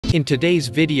In today's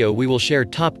video we will share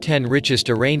top 10 richest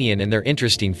Iranian and their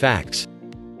interesting facts.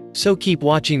 So keep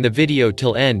watching the video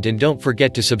till end and don't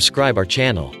forget to subscribe our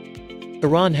channel.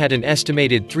 Iran had an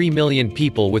estimated 3 million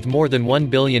people with more than 1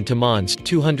 billion tamans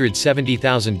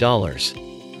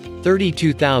 $270,000.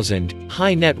 32,000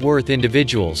 high net worth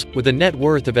individuals, with a net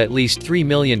worth of at least $3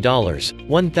 million,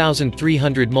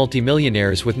 1,300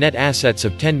 multimillionaires with net assets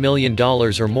of $10 million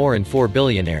or more, and 4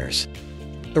 billionaires.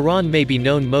 Iran may be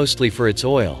known mostly for its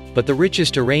oil, but the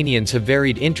richest Iranians have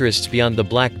varied interests beyond the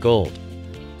black gold.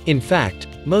 In fact,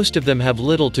 most of them have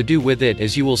little to do with it,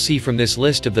 as you will see from this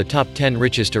list of the top 10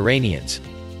 richest Iranians.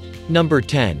 Number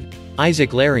 10.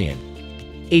 Isaac Larian.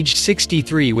 Aged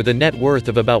 63 with a net worth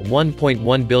of about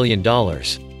 $1.1 billion.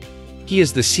 He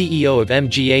is the CEO of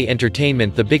MGA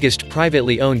Entertainment, the biggest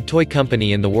privately owned toy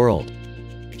company in the world.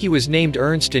 He was named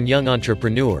Ernst & Young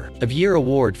Entrepreneur of Year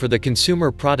Award for the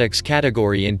Consumer Products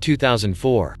category in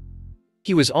 2004.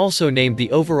 He was also named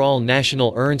the overall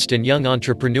National Ernst & Young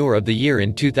Entrepreneur of the Year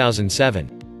in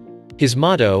 2007. His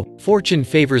motto, "Fortune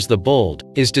favors the bold,"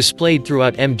 is displayed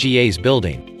throughout MGA's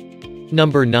building.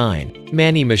 Number 9.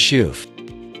 Manny Mashouf.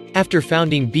 After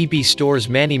founding bebe stores,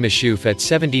 Manny Mashouf at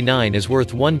 79 is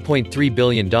worth $1.3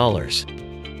 billion.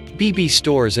 bebe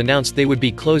stores announced they would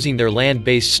be closing their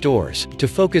land-based stores to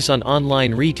focus on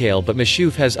online retail, but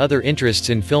Mashouf has other interests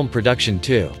in film production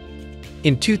too.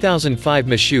 In 2005,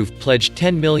 Mashouf pledged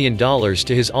 $10 million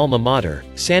to his alma mater,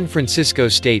 San Francisco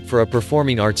State, for a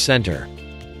performing arts center.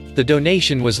 The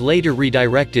donation was later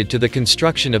redirected to the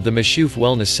construction of the Mashouf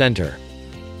Wellness Center.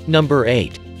 Number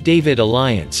 8. David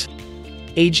Alliance.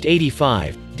 Aged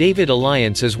 85, David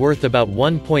Alliance is worth about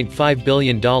 $1.5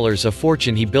 billion, a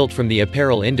fortune he built from the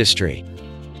apparel industry.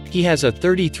 He has a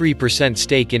 33%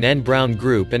 stake in N. Brown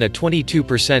Group and a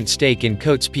 22% stake in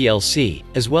Coates plc,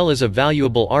 as well as a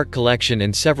valuable art collection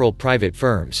and several private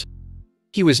firms.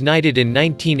 He was knighted in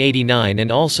 1989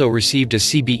 and also received a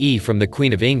CBE from the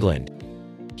Queen of England.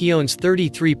 He owns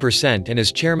 33% and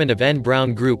is chairman of N.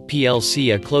 Brown Group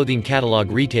plc, a clothing catalog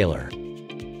retailer.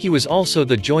 He was also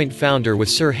the joint founder with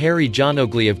Sir Harry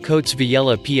John-Ogley of Coates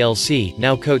Viella plc,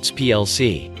 now Coates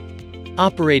plc.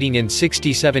 Operating in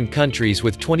 67 countries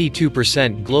with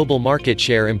 22% global market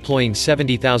share, employing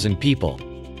 70,000 people.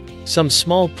 Some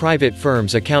small private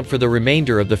firms account for the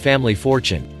remainder of the family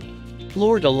fortune.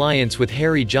 Lord Alliance with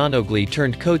Harry John-Ogley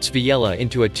turned Coates Viella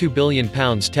into a £2 billion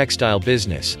textile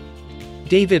business.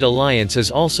 David Alliance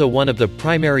is also one of the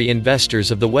primary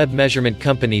investors of the web measurement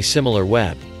company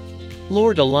SimilarWeb.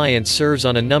 Lord Alliance serves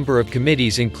on a number of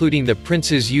committees, including the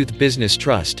Prince's Youth Business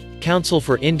Trust, Council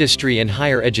for Industry and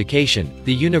Higher Education,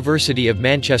 the University of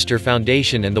Manchester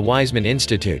Foundation and the Weizmann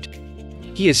Institute.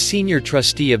 He is senior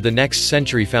trustee of the Next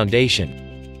Century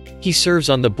Foundation. He serves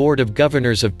on the board of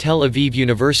governors of Tel Aviv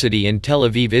University in Tel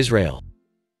Aviv, Israel.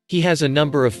 He has a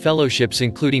number of fellowships,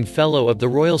 including Fellow of the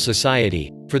Royal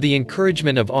Society for the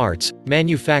Encouragement of Arts,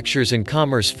 Manufactures and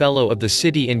Commerce Fellow of the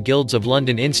City and Guilds of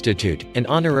London Institute, and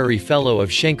Honorary Fellow of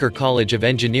Schenker College of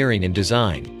Engineering and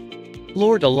Design.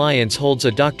 Lord Alliance holds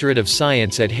a Doctorate of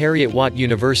Science at Heriot-Watt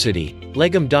University,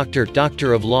 Legum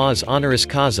Doctor of Laws honoris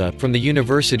causa from the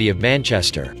University of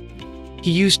Manchester.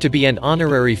 He used to be an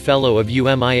Honorary Fellow of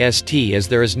UMIST, as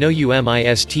there is no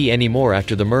UMIST anymore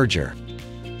after the merger.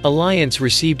 Alliance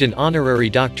received an honorary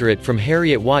doctorate from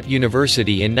Heriot-Watt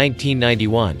University in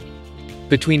 1991.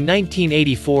 Between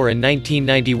 1984 and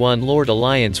 1991, Lord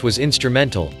Alliance was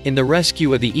instrumental in the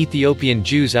rescue of the Ethiopian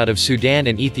Jews out of Sudan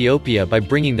and Ethiopia by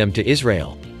bringing them to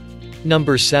Israel.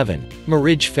 Number 7.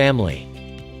 Merage family.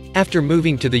 After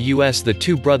moving to the US, the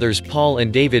two brothers Paul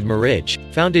and David Merage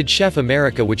founded Chef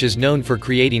America, which is known for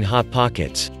creating Hot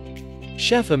Pockets.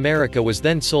 Chef America was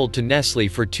then sold to Nestle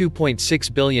for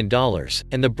 $2.6 billion,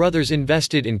 and the brothers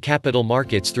invested in capital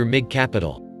markets through MIG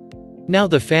Capital. Now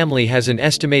the family has an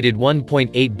estimated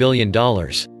 $1.8 billion.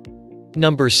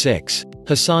 Number 6.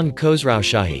 Hassan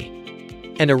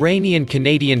Khosrowshahi. An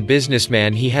Iranian-Canadian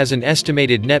businessman, he has an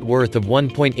estimated net worth of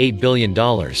 $1.8 billion.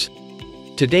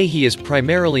 Today he is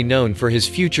primarily known for his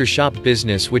Future Shop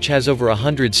business, which has over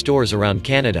 100 stores around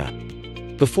Canada.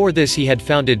 Before this he had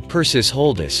founded Persis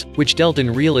Holdus, which dealt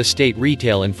in real estate,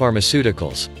 retail and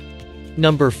pharmaceuticals.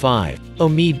 Number 5.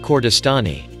 Omid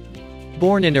Kordestani.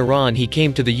 Born in Iran, he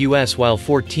came to the US while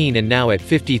 14 and now at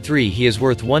 53 he is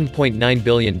worth $1.9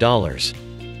 billion.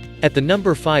 At the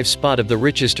number 5 spot of the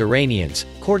richest Iranians,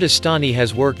 Kordestani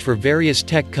has worked for various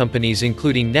tech companies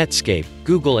including Netscape,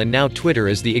 Google and now Twitter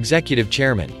as the executive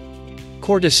chairman.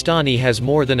 Kordestani has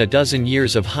more than a dozen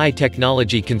years of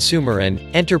high-technology consumer and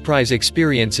enterprise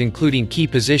experience, including key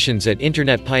positions at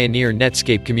internet pioneer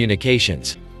Netscape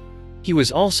Communications. He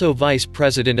was also Vice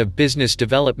President of Business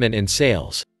Development and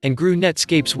Sales, and grew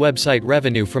Netscape's website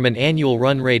revenue from an annual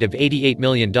run rate of $88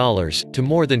 million to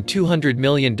more than $200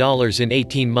 million in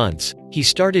 18 months. He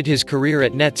started his career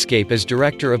at Netscape as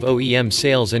Director of OEM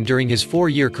Sales, and during his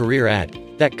 4-year career at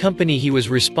that company he was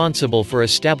responsible for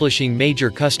establishing major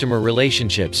customer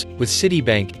relationships with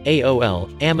Citibank,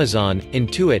 AOL, Amazon,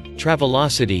 Intuit,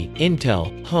 Travelocity,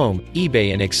 Intel, Home,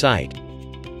 eBay and Excite.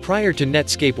 Prior to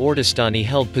Netscape, Ordestani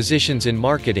held positions in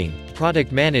marketing,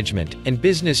 product management, and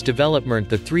business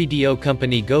development at the 3DO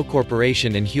company Go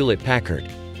Corporation and Hewlett-Packard.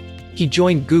 He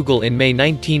joined Google in May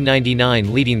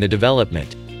 1999, leading the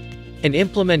development and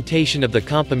implementation of the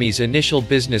company's initial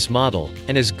business model,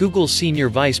 and as Google's Senior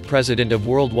Vice President of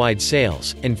Worldwide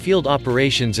Sales and Field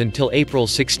Operations until April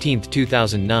 16,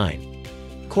 2009.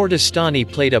 Ordestani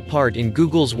played a part in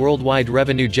Google's worldwide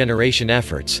revenue generation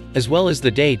efforts, as well as the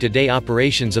day-to-day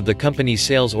operations of the company's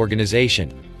sales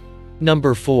organization.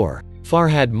 Number 4.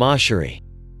 Farhad Moshiri.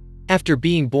 After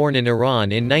being born in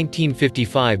Iran in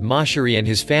 1955, Moshiri and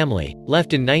his family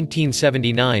left in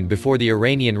 1979 before the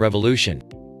Iranian Revolution.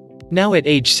 Now at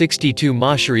age 62,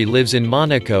 Moshiri lives in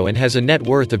Monaco and has a net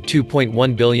worth of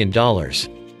 $2.1 billion.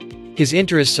 His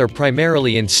interests are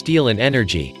primarily in steel and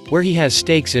energy, where he has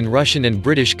stakes in Russian and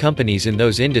British companies in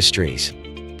those industries.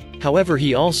 However,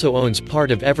 he also owns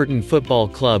part of Everton Football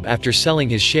Club after selling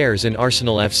his shares in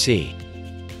Arsenal FC.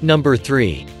 Number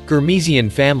 3.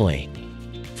 Ghermezian family.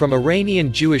 From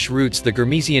Iranian Jewish roots, the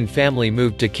Ghermezian family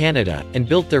moved to Canada and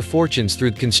built their fortunes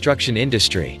through the construction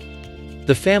industry.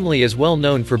 The family is well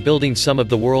known for building some of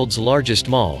the world's largest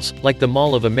malls, like the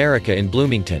Mall of America in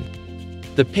Bloomington.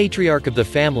 The patriarch of the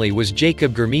family was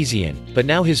Jacob Ghermezian, but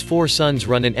now his 4 sons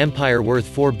run an empire worth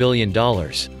 $4 billion.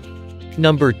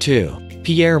 Number 2.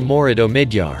 Pierre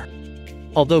Omidyar.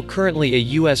 Although currently a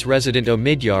U.S. resident,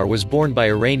 Omidyar was born by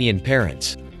Iranian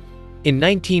parents. In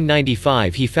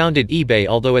 1995 he founded eBay,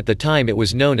 although at the time it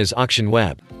was known as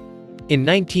AuctionWeb. In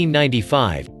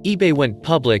 1995, eBay went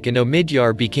public and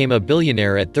Omidyar became a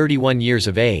billionaire at 31 years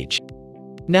of age.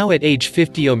 Now at age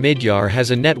 50, Omidyar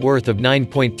has a net worth of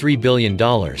 $9.3 billion.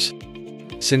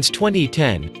 Since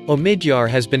 2010, Omidyar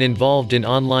has been involved in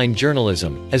online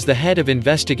journalism, as the head of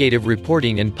investigative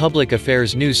reporting and public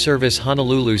affairs news service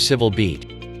Honolulu Civil Beat.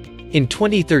 In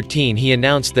 2013 he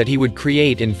announced that he would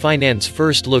create and finance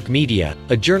First Look Media,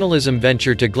 a journalism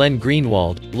venture to Glenn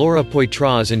Greenwald, Laura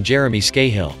Poitras and Jeremy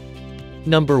Scahill.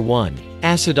 Number 1.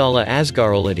 Asadollah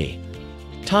Asgaroladi.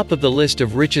 Top of the list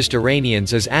of richest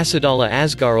Iranians is Asadollah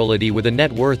Asgaroladi with a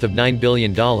net worth of $9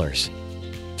 billion.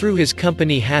 Through his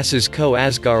company Hasas Co,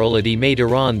 Asgaroladi made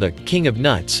Iran the king of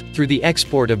nuts through the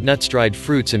export of nuts-dried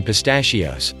fruits and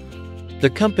pistachios.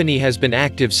 The company has been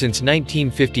active since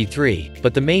 1953,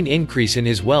 but the main increase in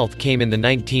his wealth came in the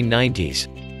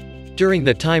 1990s. During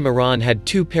the time Iran had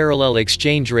 2 parallel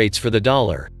exchange rates for the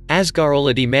dollar,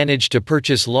 Asgaroladi managed to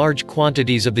purchase large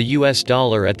quantities of the US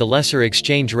dollar at the lesser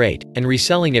exchange rate, and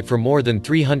reselling it for more than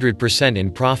 300%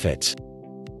 in profits.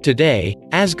 Today,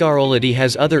 Asgaroladi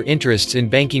has other interests in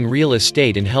banking, real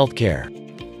estate and healthcare.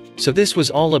 So this was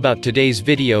all about today's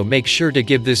video. Make sure to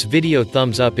give this video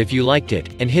thumbs up if you liked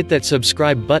it, and hit that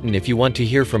subscribe button if you want to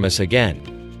hear from us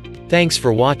again. Thanks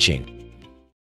for watching.